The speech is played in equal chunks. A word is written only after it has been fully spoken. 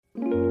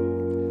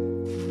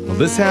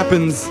this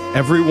happens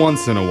every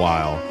once in a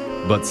while,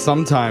 but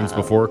sometimes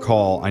before a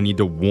call, I need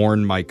to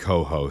warn my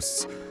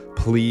co-hosts.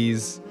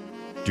 Please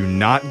do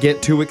not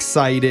get too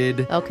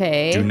excited.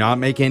 Okay. Do not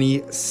make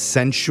any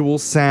sensual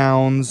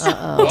sounds.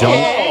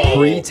 Don't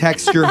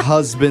pre-text your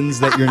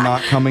husbands that you're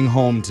not coming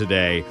home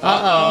today.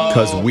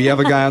 Because we have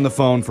a guy on the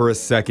phone for a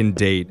second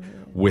date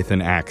with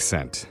an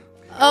accent.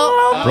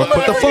 Brooke,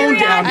 put the phone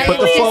down. Put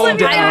the phone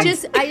down.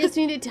 I just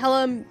need to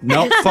tell him.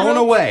 No, phone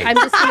away. I'm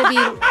just going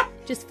to be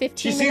just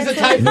 15 She minutes sees a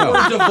type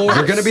of divorce.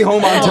 You're going to be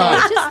home on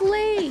time. Just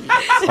late.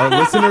 Our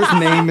listener's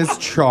name is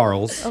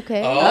Charles.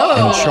 Okay.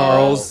 And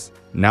Charles,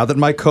 now that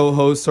my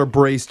co-hosts are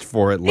braced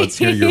for it, let's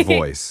hear your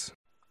voice.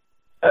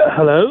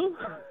 Hello?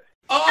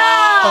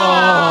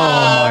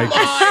 Oh, my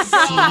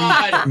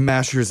God.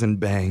 Mashers and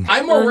bang.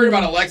 I'm more worried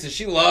about Alexis.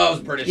 She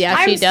loves British. Yeah,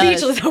 I'm she does.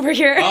 speechless over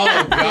here.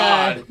 Oh,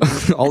 God.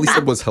 All he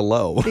said was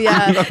hello.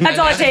 Yeah. That's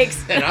all it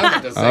takes. And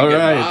I'm going to say All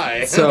goodbye.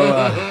 right.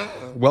 So,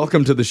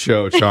 welcome to the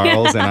show,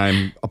 Charles, and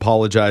I'm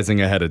apologizing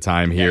ahead of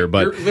time here,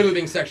 but You're literally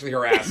being sexually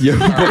harassed. Yeah,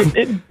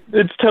 Sorry.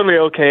 It's totally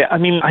okay. I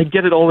mean, I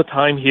get it all the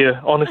time here,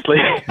 honestly.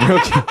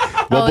 okay.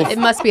 Well, It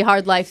must be a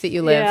hard life that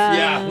you live.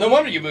 Yeah, no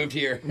wonder you moved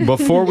here.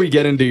 before we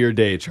get into your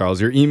day,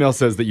 Charles, your email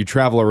says that you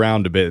travel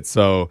around a bit,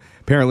 so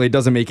apparently it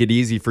doesn't make it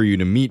easy for you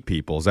to meet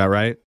people. Is that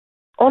right?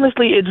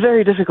 Honestly, it's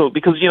very difficult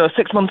because,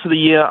 6 months of the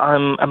year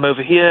I'm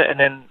over here, and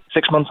then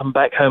 6 months I'm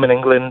back home in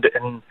England,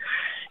 and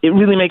it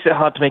really makes it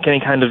hard to make any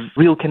kind of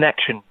real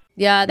connection.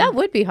 Yeah, that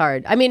would be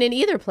hard. I mean, in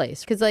either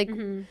place. Because,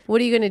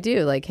 what are you going to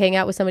do? Like, hang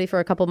out with somebody for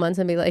a couple months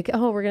and be like,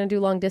 oh, we're going to do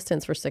long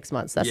distance for 6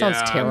 months. That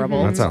sounds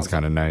terrible. That sounds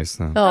kind of nice.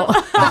 Though. Oh.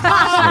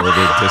 A little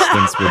bit of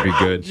distance would be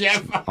good.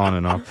 Jeff. On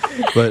and off.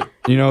 But,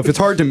 if it's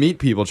hard to meet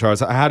people,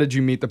 Charles, how did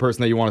you meet the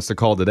person that you want us to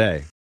call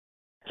today?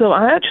 So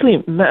I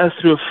actually met her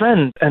through a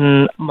friend,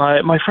 and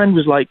my friend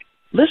was like,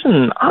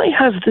 listen, I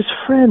have this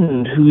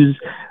friend who's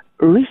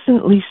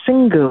recently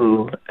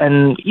single,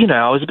 and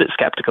I was a bit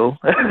skeptical.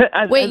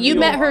 Wait, you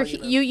met her?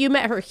 You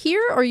met her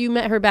here, or you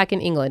met her back in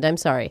England? I'm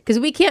sorry, because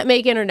we can't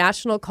make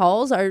international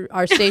calls.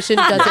 Our station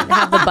doesn't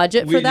have the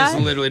budget for We that.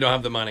 just literally don't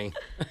have the money.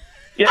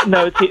 Yeah,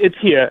 no, it's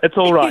here. It's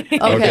all right.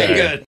 Okay,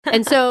 Good.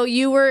 And so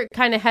you were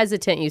kind of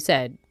hesitant. You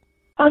said.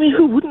 I mean,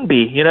 who wouldn't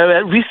be?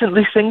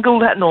 Recently single,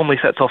 that normally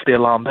sets off the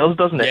alarm bells,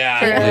 doesn't it?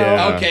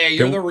 Yeah. Okay,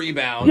 you're the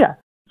rebound. Yeah.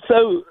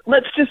 So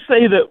let's just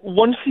say that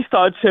once she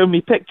started showing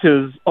me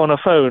pictures on her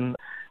phone,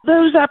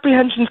 those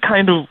apprehensions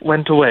kind of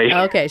went away.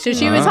 Okay, so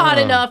she was hot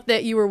enough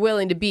that you were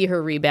willing to be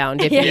her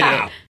rebound if you Yeah.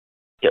 needed.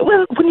 Yeah,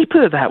 well, when you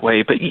put it that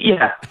way, but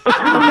yeah.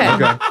 Okay.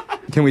 Okay.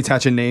 Can we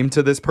attach a name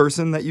to this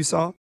person that you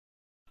saw?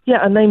 Yeah,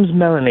 her name's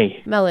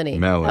Melanie. Melanie.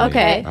 Melanie.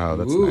 Okay. Oh,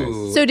 that's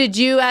Ooh. nice. So did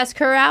you ask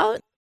her out?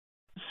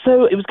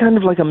 So it was kind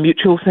of like a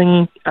mutual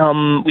thing.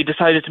 We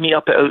decided to meet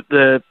up at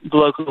the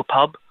local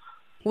pub.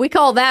 We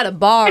call that a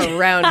bar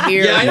around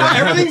here. Yeah, I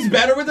know. Everything's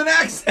better with an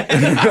accent.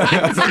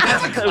 That's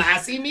a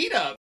classy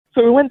meetup.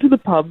 So we went to the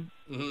pub.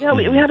 Yeah,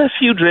 we had a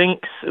few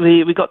drinks.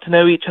 We got to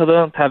know each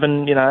other,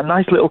 having a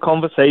nice little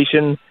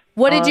conversation.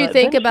 What did you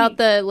think then about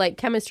the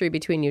chemistry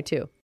between you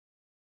two?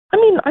 I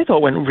mean, I thought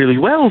it went really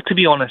well, to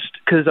be honest,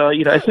 because,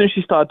 as soon as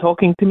she started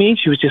talking to me,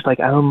 she was just like,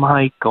 oh,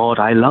 my God,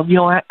 I love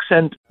your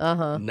accent.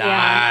 Uh-huh.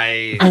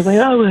 Nice. I was like,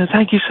 oh,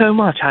 thank you so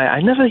much. I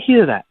never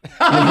hear that.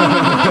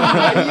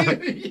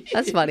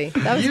 That's funny.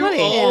 That was funny.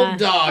 Old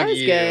dog, That was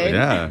you. good.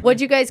 Yeah. What'd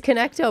you guys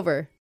connect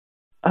over?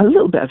 A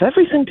little bit of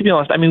everything, to be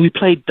honest. I mean, we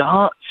played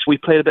darts. We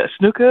played a bit of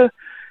snooker.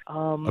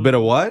 A bit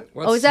of what?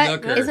 What's Is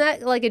that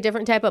snooker? like a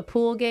different type of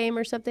pool game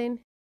or something?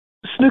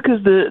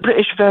 Snooker's the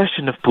British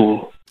version of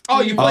pool. Oh,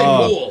 you play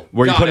pool.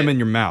 Where you Got put it. them in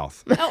your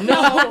mouth. No,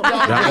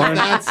 That one?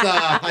 that's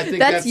I think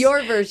That's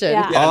your version.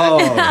 Yeah.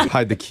 Oh,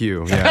 hide the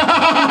cue. Yeah.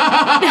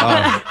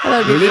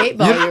 That would be the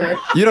 8-ball you were.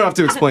 You don't have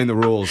to explain the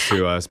rules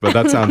to us, but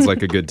that sounds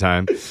like a good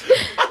time.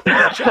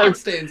 Chalk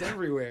stains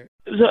everywhere.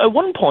 So at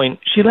one point,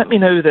 she let me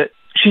know that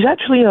she's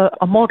actually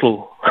a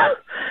model.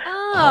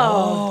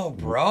 Oh.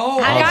 Bro.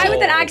 A guy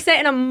with an accent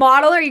and a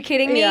model? Are you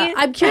kidding me? Yeah.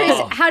 I'm curious,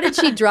 how did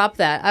she drop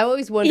that? I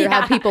always wonder how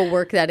Yeah. people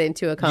work that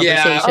into a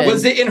conversation. Yeah.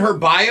 Was it in her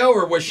bio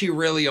or was she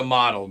really a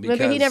model? Because...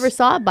 Maybe he never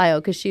saw a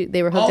bio because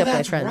they were hooked up by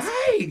that's friends.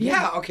 right.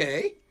 Yeah,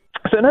 okay.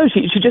 So no,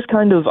 she just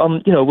kind of,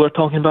 we're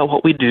talking about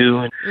what we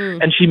do,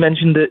 and she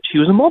mentioned that she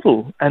was a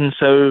model. And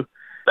so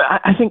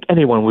I think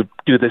anyone would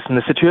do this in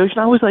this situation.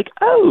 I was like,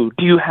 oh,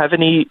 do you have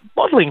any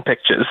modeling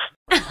pictures?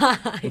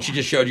 And she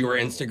just showed you her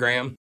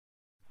Instagram?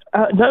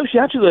 No, she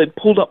actually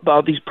pulled up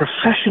these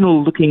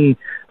professional-looking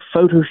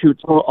photo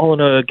shoots all in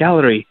a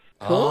gallery.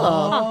 Cool.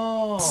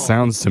 Oh.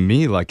 Sounds to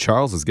me like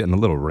Charles is getting a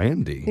little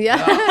randy.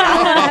 Yeah.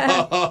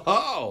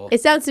 Oh.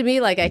 It sounds to me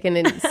like I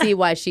can see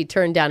why she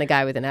turned down a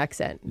guy with an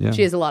accent. Yeah.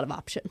 She has a lot of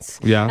options.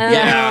 Yeah.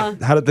 Yeah.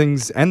 How did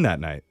things end that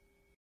night?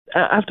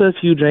 After a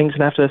few drinks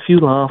and after a few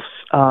laughs,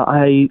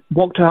 I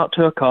walked her out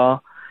to her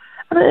car,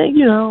 and I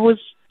was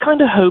kind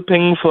of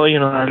hoping for,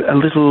 a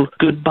little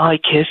goodbye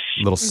kiss.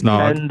 A little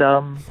snog. And,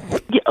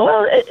 yeah,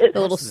 well, A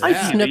little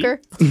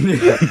snooker. A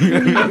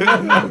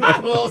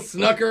little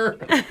snooker.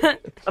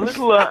 a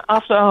little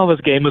after-hours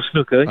game of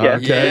snooker, yeah.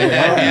 Okay.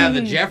 Yeah,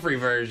 the Jeffrey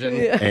version.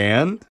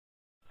 And?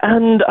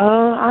 And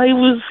I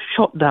was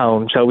shot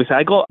down, shall we say.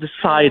 I got the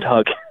side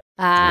hug.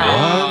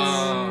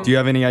 What? Do you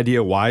have any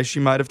idea why she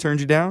might have turned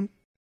you down?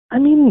 I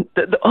mean,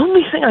 the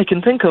only thing I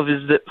can think of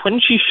is that when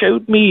she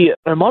showed me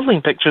her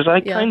modeling pictures, I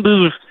kind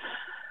of,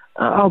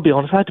 I'll be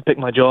honest, I had to pick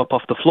my jaw up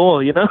off the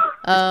floor, you know?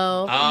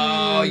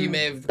 Oh, you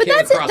may have But came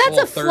that's across a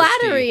thirsty.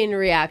 flattering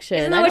reaction.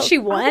 Isn't that what she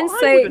wants?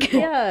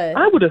 Yeah.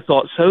 I would have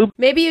thought so.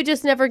 Maybe you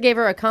just never gave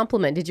her a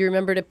compliment. Did you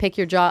remember to pick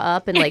your jaw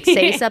up and like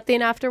say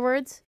something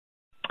afterwards?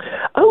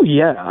 Oh,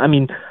 yeah. I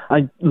mean,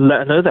 I let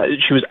her know that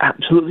she was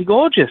absolutely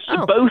gorgeous,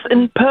 both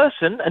in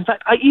person. In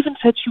fact, I even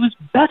said she was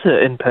better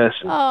in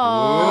person.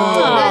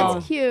 Oh,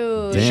 that's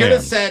cute. You should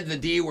have said the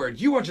D word.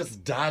 You are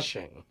just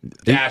dashing.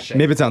 Dashing.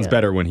 Maybe it sounds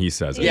better when he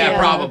says it. Yeah,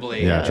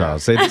 probably. Yeah,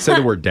 Charles. Say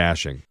the word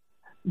dashing.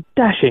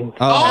 Dashing.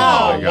 Oh,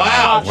 my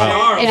wow, God.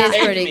 Charles. It is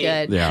take pretty me.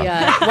 good.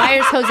 Yeah. Why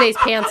is Jose's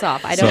pants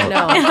off? I don't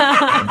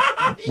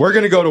know. We're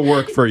going to go to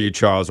work for you,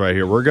 Charles, right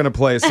here. We're going to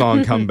play a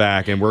song, come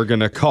back, and we're going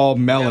to call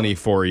Melanie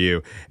for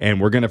you,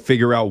 and we're going to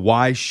figure out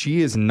why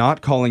she is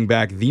not calling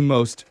back the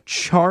most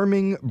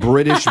charming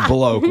British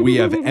bloke we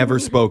have ever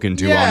spoken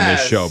to on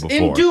this show before.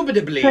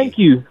 Indubitably. Thank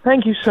you.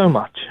 Thank you so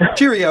much.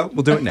 Cheerio.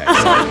 We'll do it next.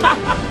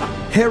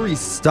 Harry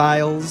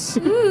Styles,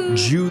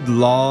 Jude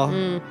Law,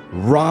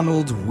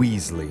 Ronald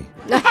Weasley.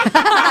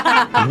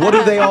 What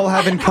do they all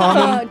have in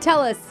common?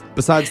 Tell us.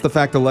 Besides the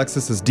fact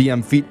Alexis has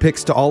DM feet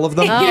pics to all of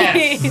them?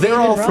 Yes. They're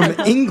all from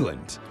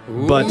England.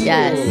 But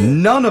Yes.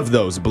 none of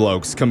those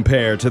blokes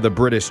compare to the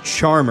British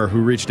charmer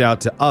who reached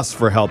out to us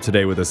for help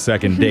today with a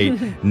second date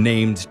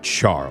named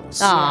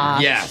Charles. Aw,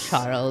 Yes.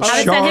 Charles. I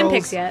haven't sent him Charles.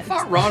 pics I yet.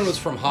 thought Ron was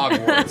from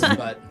Hogwarts,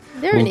 but...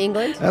 They're in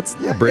England. That's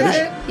British.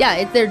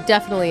 Yeah, they're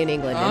definitely in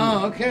England.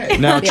 Oh, okay.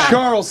 Now, Yeah.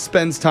 Charles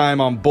spends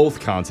time on both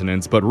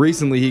continents, but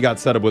recently he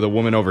got set up with a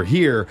woman over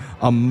here,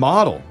 a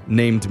model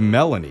named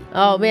Melanie.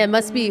 Oh, man,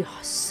 must be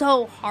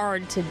so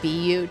hard to be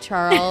you,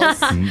 Charles.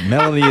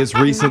 Melanie is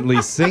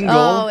recently single.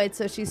 Oh,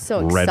 she's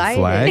so Red excited.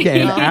 flag.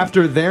 And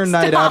after their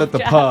night out at the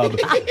pub,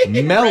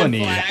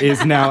 Melanie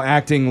is now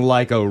acting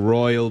like a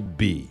royal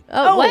bee,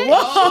 Oh,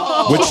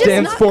 what? which She does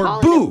stands not for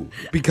call boo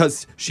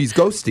because she's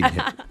ghosting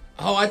him.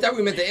 Oh, I thought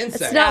we meant the insect.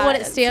 That's not what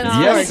it stands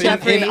Yes, for,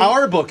 Jeffrey. in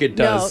our book it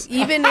No, does.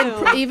 even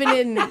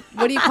in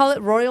what do you call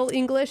it? Royal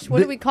English?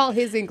 What do we call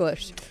his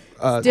English?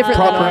 Different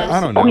Proper, than ours.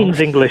 I don't know. Queen's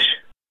English.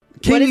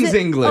 What is King's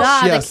it? English. Ah,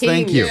 the Yes,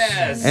 thank King. you.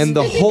 Yes. And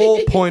the whole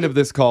point of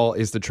this call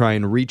is to try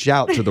and reach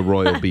out to the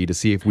royal bee to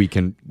see if we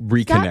can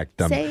reconnect Stop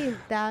them. saying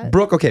that.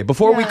 Brooke, okay,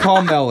 before we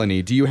call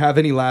Melanie, do you have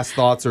any last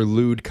thoughts or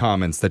lewd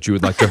comments that you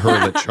would like to hurl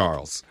at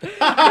Charles?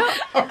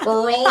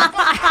 Earl.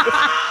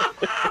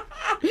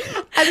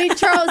 I mean,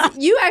 Charles,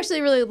 you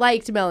actually really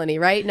liked Melanie,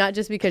 right? Not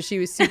just because she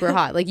was super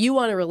hot. Like, you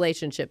want a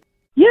relationship.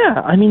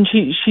 Yeah, I mean,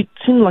 she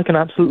seemed like an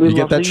absolutely You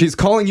get lovely... that? She's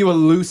calling you a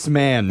loose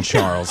man,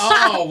 Charles.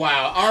 Oh,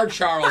 wow. Our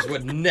Charles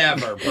would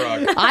never,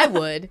 Brooke. I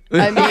would.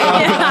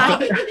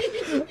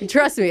 I mean,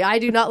 trust me, I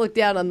do not look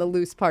down on the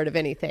loose part of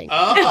anything.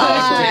 Oh, dang.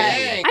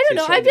 I don't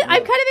know. I'm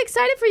kind of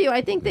excited for you.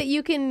 I think that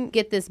you can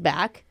get this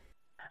back.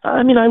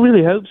 I mean, I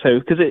really hope so,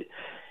 because it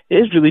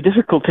is really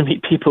difficult to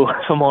meet people, if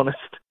I'm honest.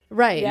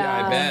 Right.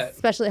 Yeah, I bet.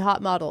 Especially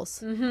hot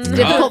models. It's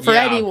difficult for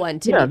yeah. anyone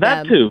to Yeah, meet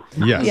that them. too.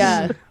 Yes.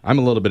 Yeah. I'm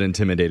a little bit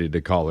intimidated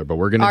to call her, but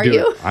we're going to Are do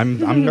you? it.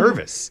 I'm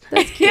nervous.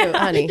 That's cute,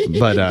 honey.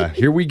 But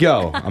here we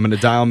go. I'm going to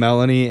dial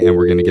Melanie, and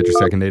we're going to get your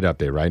second date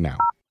update right now.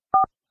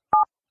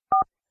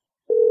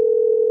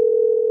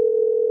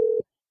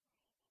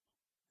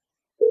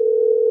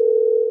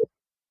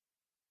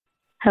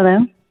 Hello?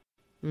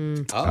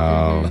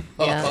 Oh.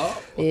 Yeah.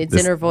 It's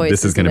in her voice.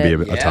 This is going to be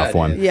a Yeah, tough it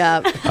one.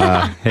 Yeah.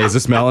 Hey, is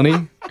this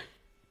Melanie?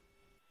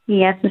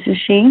 Yes, this is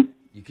she.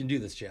 You can do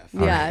this, Jeff.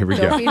 Yeah. here we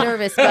Don't go. be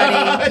nervous,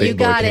 buddy. Big You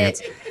boy got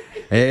pants. it.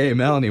 Hey,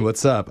 Melanie,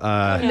 what's up?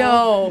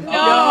 No.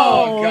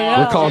 Oh, God.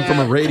 We're calling from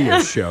a radio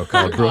show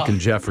called Brooke and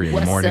Jeffrey in the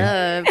What's morning.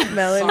 up,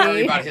 Melanie?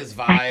 Sorry about his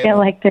I feel vibe.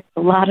 like there's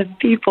a lot of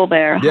people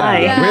there. Yeah, Hi.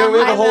 Yeah. we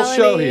have Hi, a whole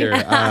show Melanie. here.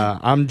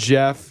 I'm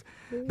Jeff.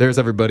 There's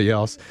everybody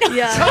else.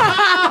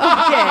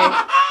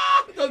 Yeah.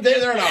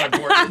 They're not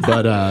important.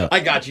 But I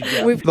got you,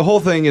 Jeff. the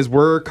whole thing is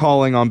we're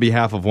calling on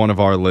behalf of one of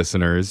our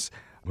listeners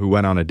who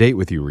went on a date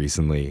with you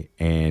recently,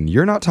 and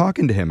you're not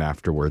talking to him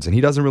afterwards, and he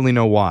doesn't really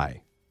know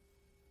why.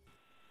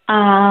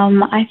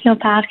 I feel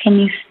bad. Can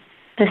you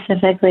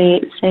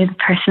specifically say the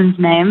person's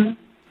name?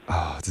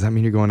 Oh, does that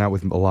mean you're going out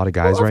with a lot of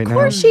guys right Of now?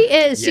 course she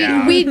is.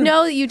 Yeah. We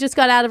know that you just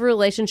got out of a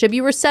relationship.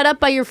 You were set up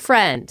by your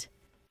friend.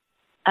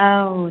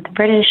 Oh, the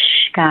British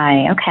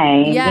guy.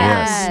 Okay.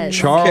 Yes.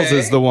 Charles Okay.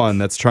 is the one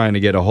that's trying to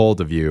get a hold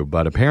of you,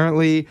 but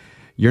apparently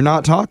you're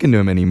not talking to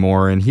him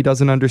anymore, and he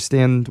doesn't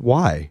understand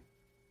why.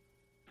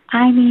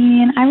 I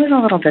mean, I was a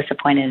little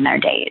disappointed in our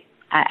date.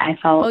 I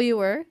Oh, felt you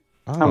were?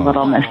 a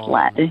little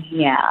misled.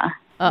 Yeah.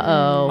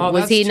 Uh-oh. Oh,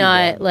 Was that's he too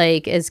not, bad.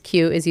 like, as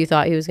cute as you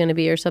thought he was going to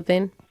be or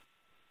something?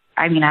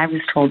 I mean, I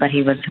was told that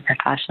he was a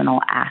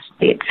professional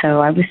athlete, so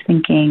I was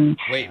thinking,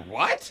 Wait,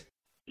 what?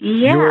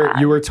 yeah,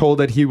 You were told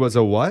that he was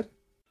a what?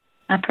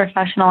 a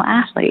professional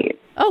athlete.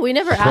 Oh, we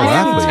never Pro asked him.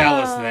 athlete. Tell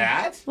us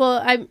that.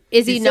 Well,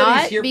 is he He said he's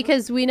not? here-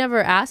 Because we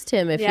never asked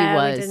him if Yeah, he we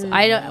was.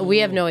 didn't. We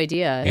have no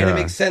idea. And it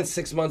makes sense.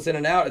 6 months in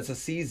and out, it's a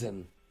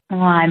season.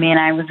 Well, I mean,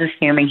 I was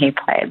assuming he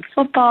played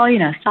football,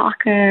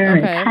 soccer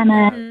Okay. and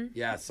tennis.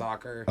 Yeah,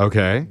 soccer.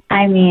 Okay.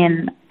 I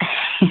mean,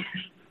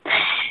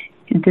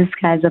 this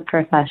guy's a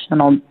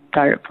professional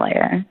dart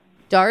player.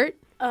 Dart?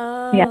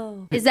 Oh.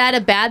 Yeah. Is that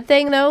a bad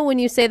thing, though, when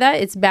you say that?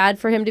 It's bad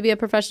for him to be a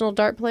professional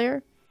dart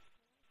player?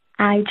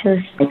 I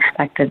just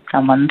expected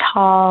someone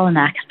tall and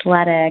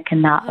athletic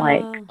and not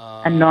like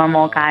a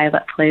normal guy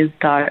that plays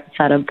darts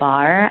at a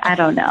bar. I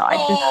don't know.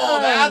 Oh,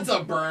 that's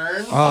a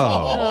burn.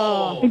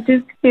 Oh. I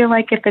just feel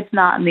like if it's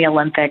not in the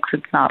Olympics,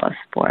 it's not a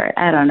sport.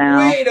 I don't know.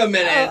 Wait a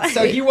minute.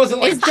 So he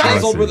wasn't like Is that-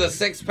 chiseled with a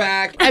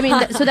six-pack? I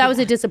mean, so that was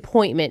a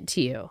disappointment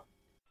to you.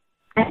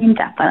 I mean,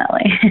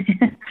 definitely.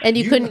 And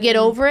you couldn't get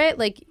over it?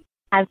 Like,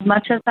 As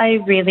much as I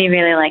really,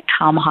 really like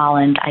Tom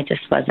Holland, I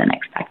just wasn't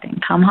expecting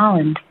Tom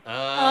Holland.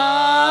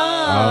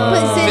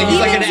 But So he's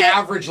like an even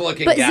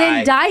average-looking but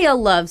guy. Zendaya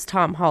loves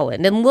Tom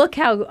Holland, and look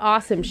how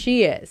awesome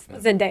she is.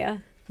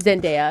 Zendaya.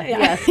 Zendaya,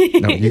 yes.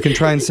 No, you can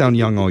try and sound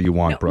young all you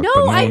want, Brooke, No,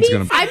 but no I one's mean,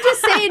 gonna. I'm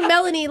just saying,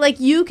 Melanie, like,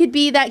 you could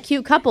be that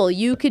cute couple.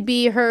 You could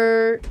be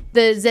the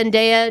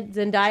Zendaya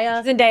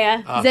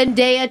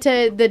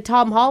to the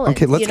Tom Holland.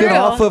 Okay, let's you get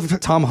know? off of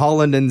Tom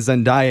Holland and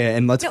Zendaya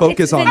and let's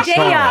focus on Zendaya,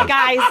 Charles.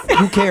 guys.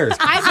 Who cares?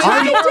 I'm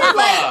trying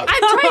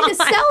to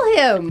sell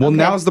him. Well, Okay.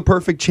 now's the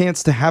perfect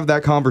chance to have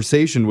that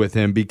conversation with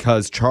him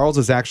because Charles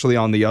is actually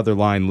on the other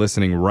line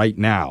listening right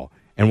now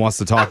and wants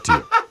to talk to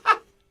you.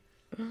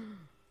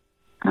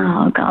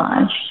 Oh,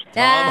 gosh.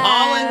 Tom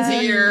Holland's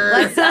here.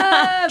 What's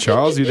up?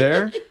 Charles, you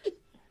there?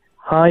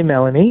 Hi,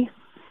 Melanie.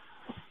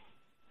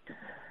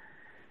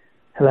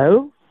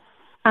 Hello?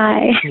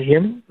 Hi. Can you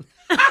hear me?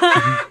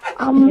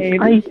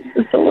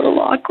 It's a little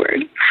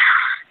awkward.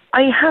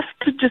 I have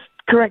to just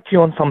correct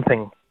you on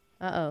something.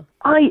 Uh-oh.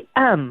 I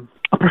am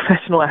a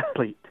professional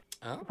athlete.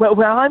 Oh.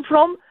 Where I'm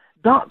from,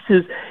 darts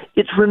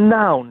it's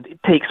renowned. It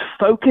takes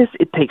focus,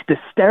 it takes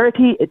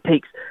dexterity, it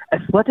takes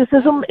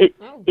athleticism.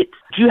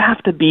 You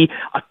have to be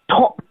a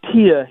top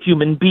tier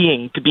human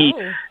being to be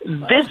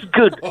this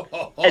good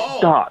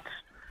at darts.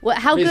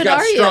 How He's good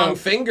got are strong you?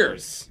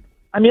 fingers.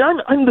 I mean,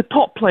 I'm the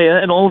top player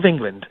in all of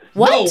England.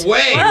 What? No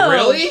way, Whoa.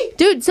 really?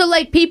 Dude, so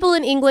like people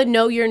in England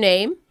know your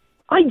name?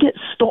 I get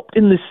stopped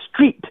in the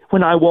street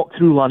when I walk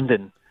through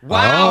London.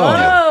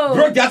 Wow.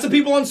 Brooke, that's the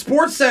people on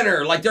Sports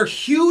Center. Like, they're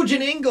huge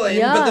in England,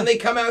 Yeah. but then they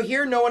come out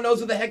here, no one knows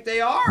who the heck they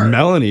are.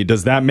 Melanie,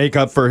 does that make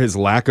up for his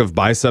lack of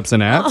biceps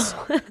and abs?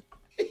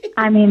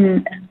 I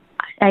mean,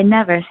 I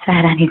never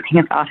said anything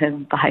about his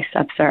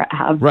biceps or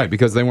abs. Right,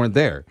 because they weren't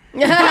there.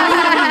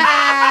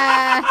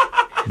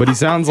 But he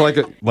sounds like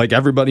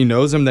everybody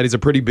knows him, that he's a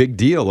pretty big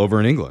deal over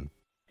in England.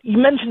 You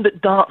mentioned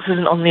that darts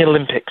isn't on the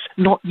Olympics.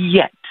 Not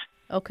yet.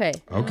 Okay.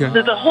 Okay.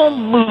 There's a whole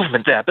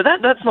movement there, but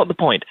that's not the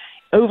point.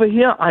 Over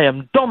here, I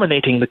am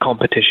dominating the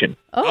competition.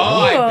 Oh,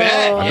 I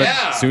bet. I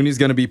Yeah. bet soon he's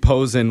going to be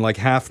posing like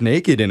half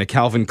naked in a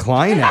Calvin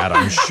Klein ad,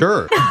 I'm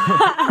sure.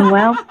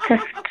 Well,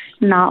 just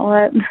not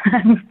what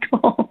I was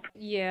told.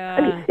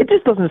 Yeah. It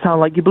just doesn't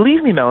sound like you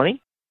believe me,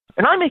 Melanie.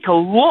 And I make a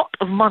lot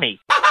of money.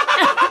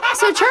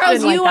 So Charles,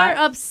 Didn't like you that.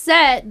 are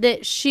upset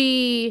that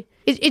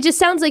it just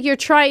sounds like you're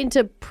trying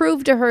to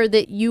prove to her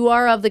that you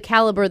are of the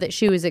caliber that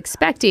she was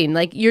expecting.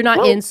 Like you're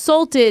not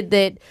insulted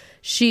that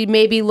she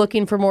may be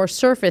looking for more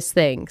surface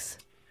things.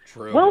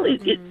 True. Well,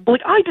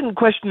 like I didn't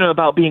question her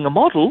about being a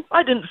model.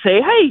 I didn't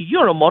say, "Hey,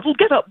 you're a model.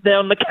 Get up there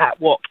on the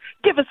catwalk.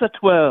 Give us a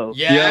twirl."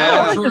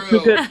 Yeah, I true. just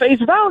took her at face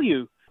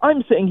value.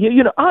 I'm sitting here,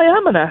 I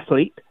am an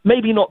athlete.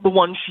 Maybe not the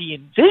one she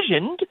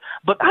envisioned,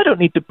 but I don't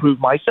need to prove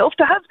myself.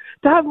 To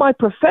have my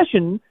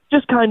profession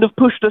just kind of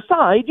pushed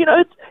aside,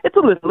 it's a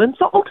little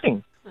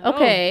insulting.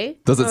 Okay.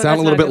 Does it Oh,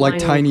 sound a that's little not a bit good like line.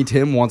 Tiny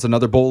Tim wants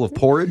another bowl of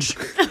porridge?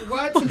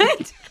 What?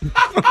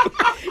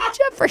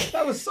 Jeffrey.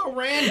 That was so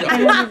random.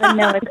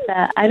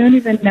 I don't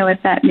even know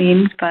what that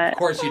means, but Of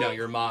course you don't.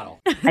 You're a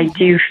model. I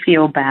do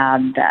feel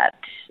bad that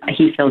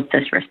he feels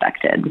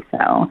disrespected.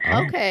 So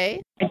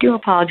Okay. I do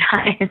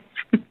apologize.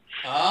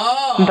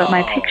 Oh. But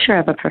my picture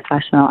of a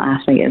professional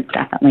athlete is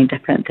definitely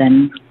different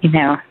than,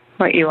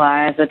 what you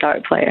are as a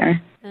dart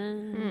player.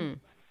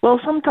 Well,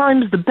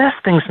 sometimes the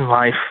best things in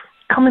life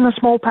come in a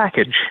small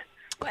package.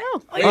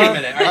 Wait a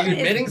minute. Are you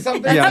admitting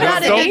something? Yeah,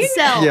 Not don't- a good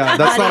sell. Yeah,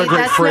 that's not a great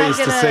That's phrase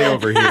not to gonna- say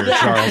over here,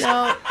 Charles.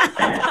 No.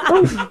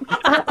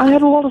 I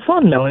had a lot of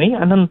fun, Melanie,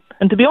 and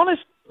to be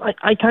honest,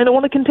 I kind of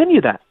want to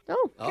continue that.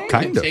 Oh,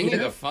 Kind of. continue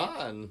the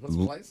fun. Let's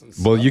play some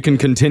stuff. Well, you can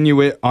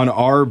continue it on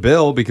our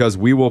bill because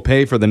we will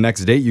pay for the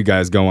next date you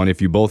guys go on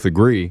if you both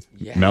agree.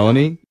 Yeah.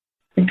 Melanie?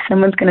 If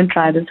someone's going to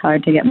try this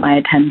hard to get my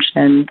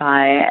attention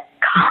by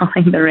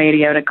calling the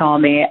radio to call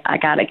me, I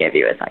got to give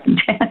you a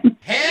second chance.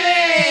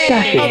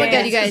 Hey! Oh my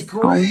God, you this guys. is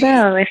great.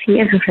 Although, if he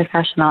is a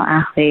professional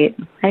athlete,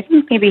 I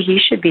think maybe he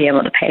should be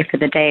able to pay for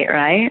the date,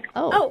 right?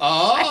 Oh.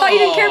 Oh. I thought you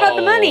didn't care about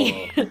the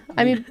money.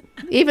 I mean,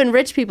 even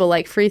rich people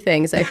like free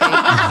things, I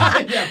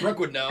think. Yeah, Brooke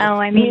would know. Oh,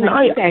 I mean,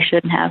 I- you guys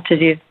shouldn't have to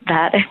do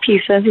that if he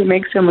says he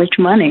makes so much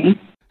money.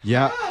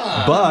 Yeah,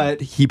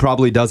 but he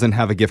probably doesn't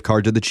have a gift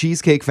card to the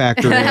Cheesecake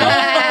Factory.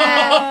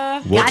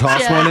 We'll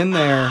toss one in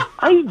there.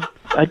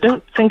 I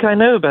don't think I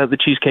know about the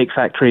Cheesecake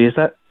Factory. Is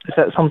that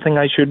something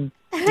I should,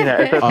 is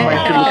that something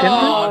I should look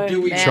into?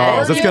 Do we,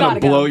 Charles, that's going to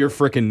blow your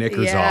freaking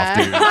knickers off,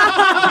 dude.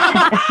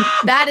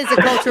 That is a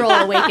cultural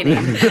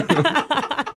awakening.